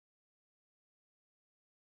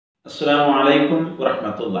السلام عليكم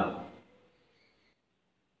ورحمة الله.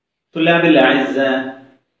 طلاب الأعزاء،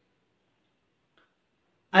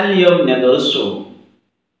 اليوم ندرس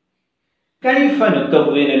كيف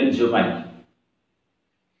نكون الجمل.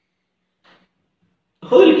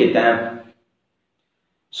 خذ الكتاب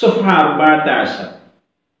صفحة 14.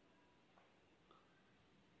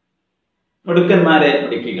 മുടുക്കന്മാരെ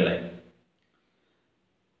മുടുക്കികളെ,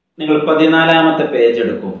 നിങ്ങൾ 14-ാമത്തെ പേജ്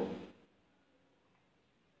എടുക്കൂ.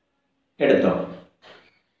 എടുത്തോ.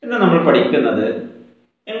 ഇന്ന് നമ്മൾ പഠിക്കുന്നത്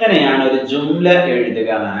എങ്ങനെയാണ് ഒരു ജുംല എഴുതുക.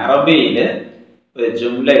 അറബിയിൽ ഒരു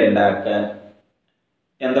ജുംല ഉണ്ടാക്കാൻ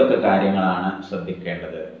എന്തൊക്കെ കാര്യങ്ങളാണ്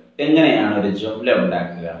ശ്രദ്ധിക്കേണ്ടത്, എങ്ങനെയാണ് ഒരു ജുംല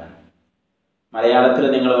ഉണ്ടാക്കുക. മലയാളത്തിൽ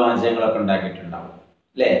നിങ്ങൾ വാചകങ്ങളൊക്കെ ഉണ്ടാക്കിയിട്ടുണ്ടാവും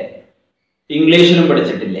അല്ലേ, ഇംഗ്ലീഷിലും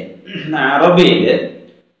പഠിച്ചിട്ടില്ലേ. അറബിയിൽ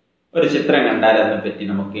ഒരു ചിത്രം കണ്ടാൽ അതിനെപ്പറ്റി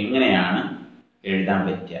നമുക്ക് എങ്ങനെയാണ് എഴുതാൻ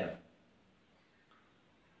പറ്റുക.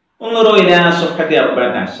 انظروا إلى صفحة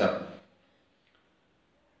 14.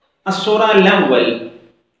 الصورة الأول.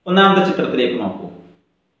 ഒന്നാമത്തെ ചിത്രത്തിലേക്ക് നോക്കൂ.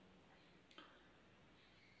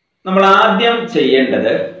 നമ്മൾ ആദ്യം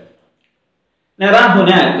ചെയ്യേണ്ടത് നറാ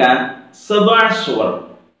ഹുനാക സബ്അ സുവർ,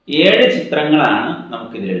 7 ചിത്രങ്ങളാണ്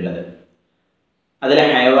നമുക്കിതിലുള്ളത്. അതിൽ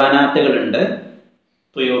ഹയവാനാത്തുകളുണ്ട്,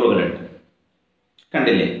 തുയൂറുകളുണ്ട്,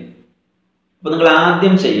 കണ്ടില്ലേ. അപ്പൊ നിങ്ങൾ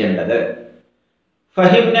ആദ്യം ചെയ്യേണ്ടത്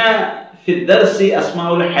ഫഹിംന ഫി ദർസി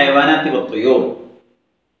അസ്മാഉൽ ഹയവാനാത്തി വത്തുയൂർ.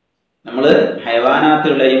 നമ്മൾ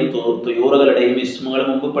ഹയവാനാത്തുകളുടെയും തുയൂറുകളുടെയും ഇസ്മുകൾ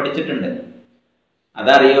മുമ്പ് പഠിച്ചിട്ടുണ്ട്.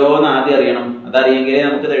 അതറിയോന്ന് ആദ്യം അറിയണം. അതറിയെങ്കിലേ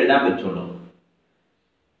നമുക്കിത് എഴുതാൻ പറ്റുള്ളൂ.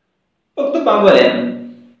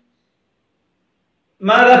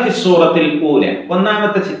 മാദാ ഫി സൂറത്തിൽ ഊല,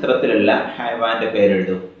 ഒന്നാമത്തെ ചിത്രത്തിലുള്ള ഹയവാന്റെ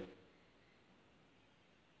പേരെഴുതൂ.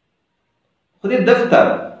 ഖുദി ദഫ്തർ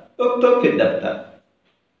اكتب في الدفتر.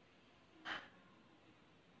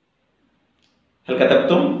 هل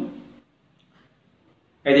كتبتم؟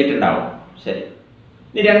 എഴുതിയിട്ടുണ്ടാവും. ശരി.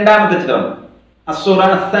 ഇനി രണ്ടാമത്തെ ചിത്രം الصورة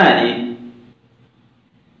الثانية.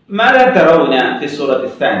 ماذا ترون في الصورة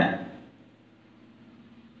الثانية؟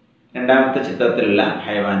 രണ്ടാമത്തെ ചിത്രത്തിലുള്ള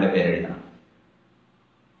ഹയവാന്റെ പേര് എഴുതണം.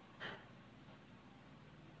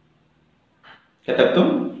 كتبتم؟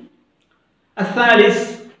 الثالث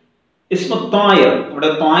اسم الطائر. ഇവിടെ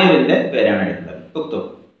طائرന്റെ പേരാണ് എഴുതുന്നത്. اكتب.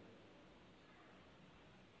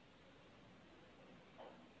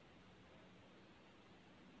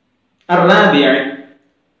 الرابع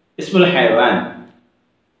اسم الحيوان.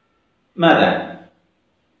 ماذا؟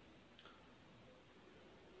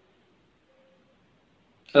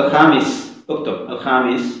 الخامس. اكتب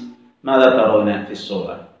الخامس. ماذا ترون في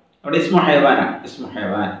الصورة؟ അവിടെ اسم حيوان. اسم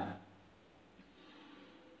حيوان.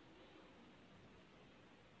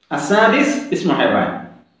 السادس اسم حيوان.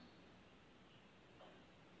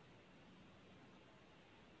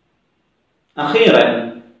 أخيرا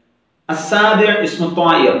السابع اسم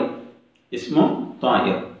طائر. اسم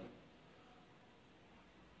طائر.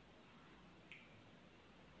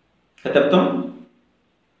 كتبتم؟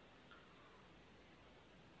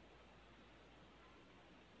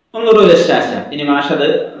 انظروا إلى الشاشة. ഇനി മാഷത്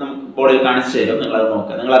നമുക്ക് ബോർഡിൽ കാണിച്ചു തരും. നിങ്ങൾ അത്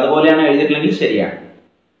നോക്കുക. നിങ്ങൾ അതുപോലെയാണ് എഴുതിയിട്ടില്ലെങ്കിൽ ശരിയാണ്.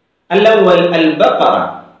 الأول البقرة.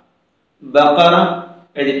 ബഖറ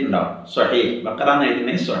എഴുതിയിട്ടുണ്ടാവും. സ്വഹീഹ്. ബഖറ എന്ന്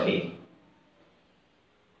എഴുതുന്നത് സ്വഹീഹ്.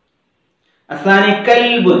 الثاني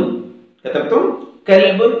كلب. كتبتم؟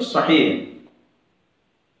 كلب صحيح.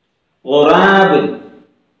 غراب.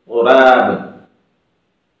 غراب.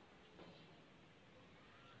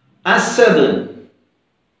 أسد.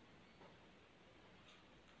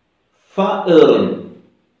 فأر.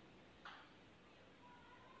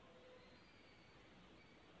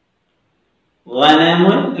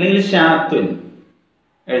 ഗനമുൻ അല്ലെങ്കിൽ ഷാത്തുൻ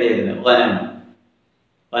എഴുതിയിരുന്നു. ഗനം,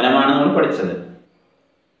 ഗനമാണ് നമ്മൾ പഠിച്ചത്.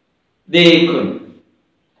 ദീഖുൻ.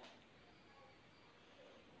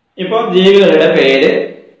 ഇപ്പൊ ജീവികളുടെ പേര്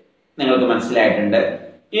നിങ്ങൾക്ക് മനസ്സിലായിട്ടുണ്ട്.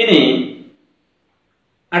 ഇനി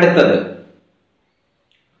അടുത്തത്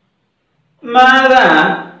മാദാ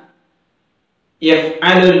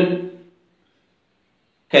യഫ്അലുൽ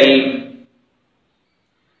കൽബ്,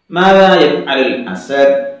 മാദാ യഫ്അലുൽ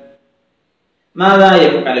അസദ്, മാദാ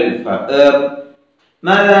യഫ്അലുൽ ഫഅർ,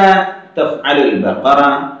 മാദാ തഫ്അലുൽ ബഖറ.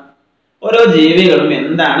 ഓരോ ജീവികളും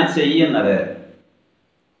എന്താണ് ചെയ്യുന്നത്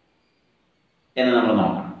എന്ന് നമ്മൾ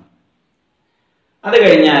നോക്കണം. അത്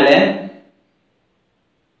കഴിഞ്ഞാല്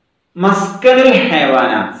മസ്കനുൽ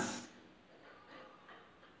ഹയവാനാത്ത്.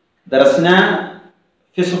 ദർസ്ന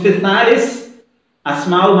ഫി സുഫി സാലിസ്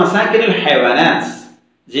അസ്മാഉ മസാകിനുൽ ഹയവാനാത്ത്.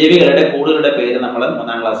 ജീവികളുടെ കൂടുകളുടെ പേര് നമ്മൾ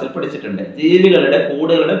 3-ാം ക്ലാസ്സിൽ പഠിച്ചിട്ടുണ്ട്. ജീവികളുടെ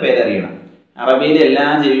കൂടുകളുടെ പേരറിയണം. അറബിയിലെ എല്ലാ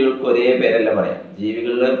ജീവികൾക്കും ഒരേ പേരല്ല പറയാം.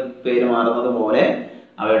 ജീവികളുടെ പേര് മാറുന്നത് പോലെ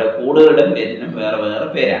അവയുടെ കൂടുകളുടെ പേരിനും വേറെ വേറെ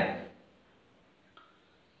പേരാണ്.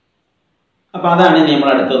 അപ്പൊ അതാണ് നമ്മൾ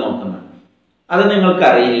അടുത്ത് നോക്കുന്നത്. അത് നിങ്ങൾക്ക്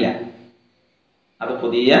അറിയില്ല, അത്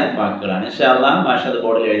പുതിയ വാക്കുകളാണ്. ഇൻഷാ അല്ലാഹ് മാഷ് അത്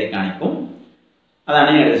ബോർഡിൽ എഴുതി കാണിക്കും.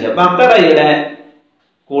 അതാണ് ഞാൻ എഴുതിയത്. ബഖറയുടെ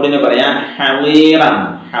കൂടിന് പറയാം ഹവീറ.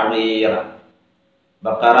 ഹവീറ,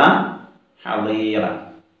 ബഖറ, ഹവീറ,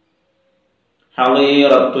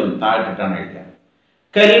 ഹവീറത്തുൻ താഴ്ത്തിട്ടാണ് എഴുതുക.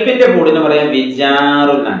 കൽബിന്റെ കൂടിന് പറയാം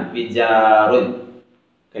വിജാറുൻ. വിജാറുൻ.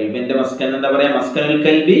 കൽബിന്റെ മസ്കൻ എന്താ പറയാ? മസ്കനുൽ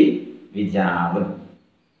കൽബി വിജാറുൻ.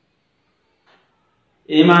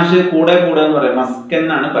 ഈ മാഷ് കൂടെ കൂടെ എന്ന് പറയാം, മസ്കൻ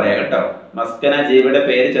എന്നാണ് പറയാ കേട്ടോ. മസ്കന ജീവിയുടെ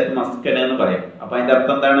പേര് ചിലപ്പോൾ മസ്കൻ എന്ന് പറയും. അപ്പൊ അതിന്റെ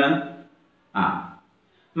അർത്ഥം എന്താണ്?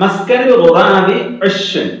 മസ്കനുൽ ഉറാബി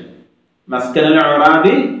ഉശ്വൻ. മസ്കനുൽ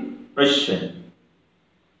ഉറാബി ഉശ്വൻ.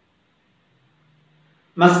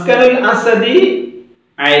 മസ്കനുൽ അസദി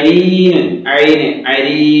അരീൻ. ഐൻ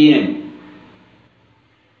അരീൻ.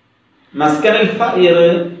 മസ്കനുൽ ഫഇർ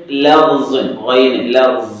ലഗ്സുൻ. ഗൈൻ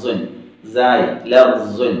ലഗ്സുൻ. സായ്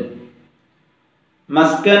ലഗ്സുൻ.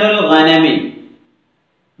 മസ്കനുൽ ഗനമി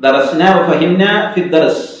ദറസ്ന വഫഹിംന ഫി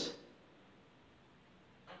ദർസ്.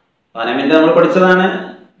 ഗനമിന്റെ നമ്മൾ പഠിച്ചതാണ്.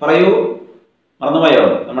 പറയൂ, മറന്നുപോയോ?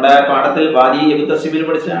 നമ്മുടെ പാഠത്തിൽ വാദി ഇബ്തസിമിൽ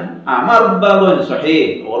പഠിച്ചതാണ്. മർബവൻ.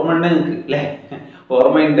 സ്വഹീഹ്. ഓർമ്മയുണ്ട് നിങ്ങൾക്ക് അല്ലേ?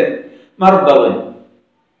 ഓർമ്മയുണ്ട്. മർബവൻ.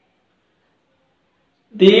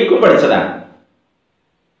 ദീക്കും പഠിച്ചതാണ്.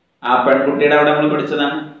 ആ പെൺകുട്ടിയുടെ അവിടെ നമ്മൾ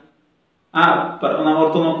പഠിച്ചതാണ്.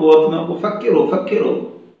 ഓർത്തു നോക്കൂ, ഓർത്തു നോക്കൂ. ഫക്കിറു, ഫക്കിറു.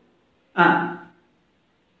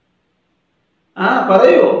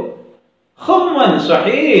 പറയൂ. ഖുമ്മൻ.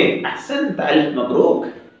 സ്വഹീഹ്. അഹ്സൻത. അൽഫ് മബ്റൂക്ക്.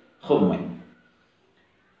 ഖുമ്മൻ.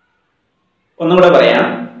 ഒന്നുകൂടെ പറയാം.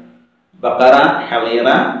 ബഖറ, ഹവീറ,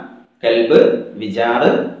 കൽബ്, വിജാർ,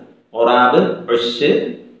 ഉറാബ്, ഉശ്,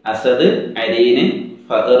 അസദ്, അരീന്,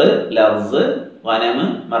 ഫഖർ, ലഗ്സ്, ഗനം,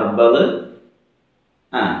 മർബദ്,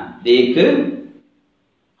 ദീക്ക്,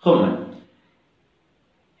 ഖുമ്മൻ.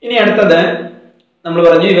 ഇനി അടുത്തത് നമ്മൾ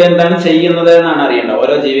പറഞ്ഞു ഇവ എന്താണ് ചെയ്യുന്നത് എന്നാണ് അറിയേണ്ടത്.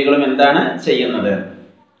 ഓരോ ജീവികളും എന്താണ് ചെയ്യുന്നത്.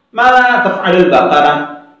 മാദാ തഫ്അലുൽ ബഖറ.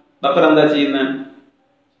 ബഖറ എന്താ ചെയ്യുന്നത്?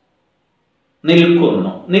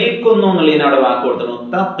 നിൽക്കുന്നു. നിൽക്കുന്നു എന്നുള്ളതിന് അവിടെ വാക്ക് കൊടുത്തു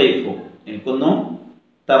തഖിഫു. നിൽക്കുന്നു,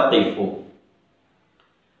 തഖിഫു.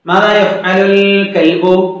 മാദാ യഫ്അലുൽ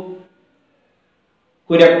കൽബു.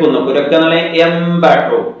 കുരക്കുന്നു. കുരക്ക എന്നുള്ള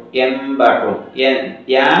യംബഹു. യംബഹു.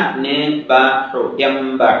 യൻബഹു.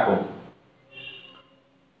 യംബഹു.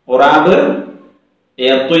 ഉറാബ്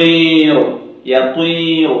യത്വീറു.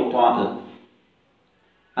 യത്വീറു. ത്വാ.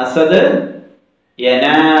 അസദ്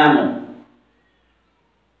യനാമു.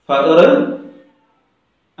 ഫഖർ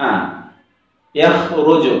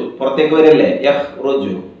യഖ്റുജു. പുറത്തേക്ക് വരല്ലേ?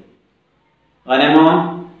 യഖ്റുജു. ഗനമോ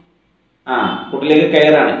കുട്ടിലേക്ക്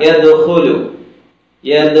കയറാണ്. യദ്ഖുലു.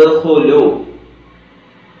 യദ്ഖുലു.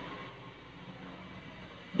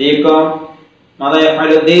 ദീക്കോ മാദാ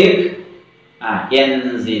യഫ്അലു ദീക്.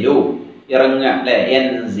 യൻസിലു. ഇറങ്ങുക അല്ലെ?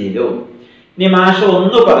 യൻസിലു. ഇനി മാഷ്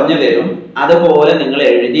ഒന്ന് പറഞ്ഞു തരും, അതുപോലെ നിങ്ങൾ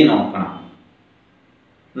എഴുതി നോക്കണം.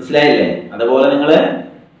 മനസ്സിലായില്ലേ? അതുപോലെ നിങ്ങൾ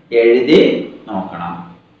എഴുതി നോക്കണം.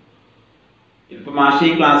 ഇപ്പൊ മാഷ്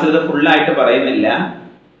ഈ ക്ലാസ്സിൽ ഇത് ഫുള്ളായിട്ട് പറയുന്നില്ല.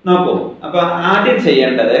 നോക്കൂ. അപ്പൊ ആദ്യം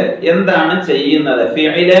ചെയ്യേണ്ടത് എന്താണ് ചെയ്യുന്നത്?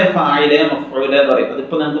 ഫിഇല്, ഫാഇല്, മഫ്ഊല് എന്ന് പറയും.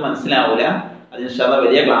 അതിപ്പോ നിങ്ങൾക്ക് മനസ്സിലാവൂല. അത് ഇൻഷാ അല്ലാഹ്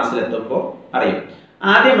വലിയ ക്ലാസ്സിൽ എത്തുമ്പോൾ അറിയും.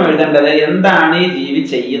 ആദ്യം എഴുതേണ്ടത് എന്താണ് ഈ ജീവി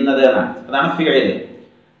ചെയ്യുന്നത് എന്നാണ്. അതാണ് ഫിഇല്.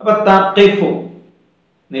 അപ്പൊ തഖിഫു,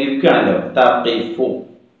 നിൽക്കുകയാണല്ലോ. തഖിഫു,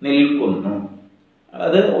 നിൽക്കുന്നു.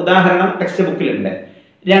 അത് ഉദാഹരണം ടെക്സ്റ്റ് ബുക്കിലുണ്ട്.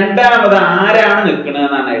 രണ്ടാമത് ആരാണ് നിൽക്കുന്നത്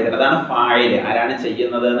എന്നാണ് എഴുതുന്നത്. അതാണ് ഫാഇല്. ആരാണ്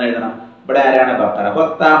ചെയ്യുന്നത് എന്ന് എഴുതണം. ഇവിടെ ആരാണ്? ബഖറ. അപ്പൊ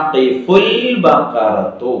തഖിഫുൽ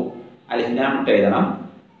ബഖറത്തു. അലിഫ് ലാം ഇട്ട് എഴുതണം.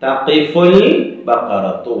 തഖിഫുൽ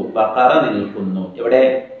ബഖറത്തു. ബഖറ നിൽക്കുന്നു. എവിടെ?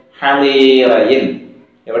 ഹളീറയിൽ.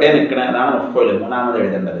 എവിടെ നിൽക്കണേ? അതാണ് മഫ്ഊല്. മൂന്നാമത്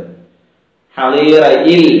എഴുതേണ്ടത്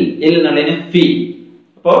ഹളീറയിൽ. ഇൽ എന്നുള്ളതിന് ഫി.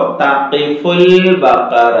 അപ്പോ തഖിഫുൽ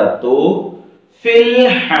ബഖറത്തു ഫിൽ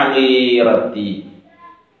ഹളീറത്തി.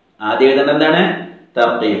 ആദ്യം എഴുതേണ്ടത് എന്താണ്?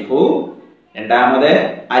 തഖിഫു. രണ്ടാമത്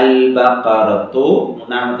അൽ ബഖറത്തു.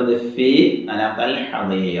 മൂന്നാമത്തത് ഫി. നാലാമത്തെ അൽ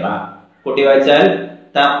ഹളീറ. കൂട്ടി വായിച്ചാൽ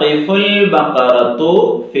തഖിഫുൽ ബഖറത്തു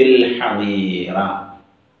ഫിൽ ഹളീറ.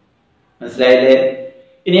 മനസ്സിലായില്ലേ?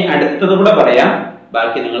 ഇനി അടുത്തത് കൂടെ പറയാം.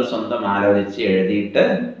 ബാക്കി നിങ്ങൾ സ്വന്തം ആലോചിച്ച് എഴുതിയിട്ട്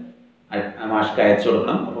മാഷ്ക്ക് അയച്ചു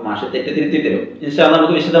കൊടുക്കണം. അപ്പൊ മാഷ് തെറ്റ് തിരുത്തി തരും. ഇൻഷാ അല്ലാഹ്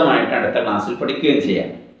നമുക്ക് വിശദമായിട്ട് അടുത്ത ക്ലാസ്സിൽ പഠിക്കുകയും ചെയ്യാം.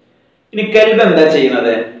 ഇനി കൽബ് എന്താ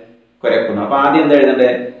ചെയ്യുന്നത്? കുരക്കുന്നു. അപ്പൊ ആദ്യം എന്താ എഴുതണ്ടേ?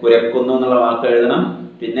 കുരക്കുന്നു എന്നുള്ള വാക്ക് എഴുതണം.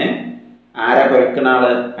 പിന്നെ ആരാ കുരക്കുന്ന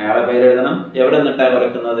ആള്? അയാളെ പേര് എഴുതണം. എവിടെ നിന്നിട്ടാ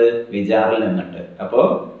കുരക്കുന്നത്? വിജാറിൽ നിന്നിട്ട്. അപ്പോ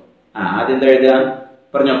ആദ്യം എന്താ എഴുതുക?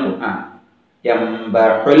 പറഞ്ഞോക്കൂ.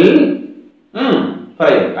 യംബഹുൽ.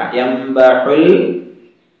 പറയൂ. യംബഹുൽ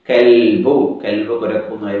കൽബു. കൽബ്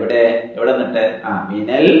കുരക്കുന്നു. എവിടെ? എവിടെ നിന്നിട്ട്?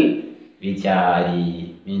 മിനൽ വിജാരി.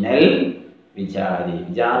 മിനൽ വിജാരി.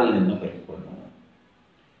 വിജാറിൽ നിന്ന് കുരക്കുന്നു.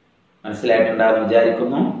 മനസ്സിലായിട്ടുണ്ടാകുമെന്ന്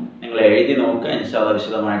വിചാരിക്കുന്നു. നിങ്ങൾ എഴുതി നോക്കുക. ഇൻഷാ അല്ലാഹ്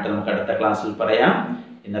വിശദമായിട്ട് നമുക്ക് അടുത്ത ക്ലാസ്സിൽ പറയാം.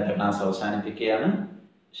 ഇന്നത്തെ ക്ലാസ് അവസാനിപ്പിക്കുകയാണ്.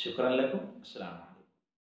 ശുക്രൻ ലക്കും. അസ്സലാമു അലൈക്കും.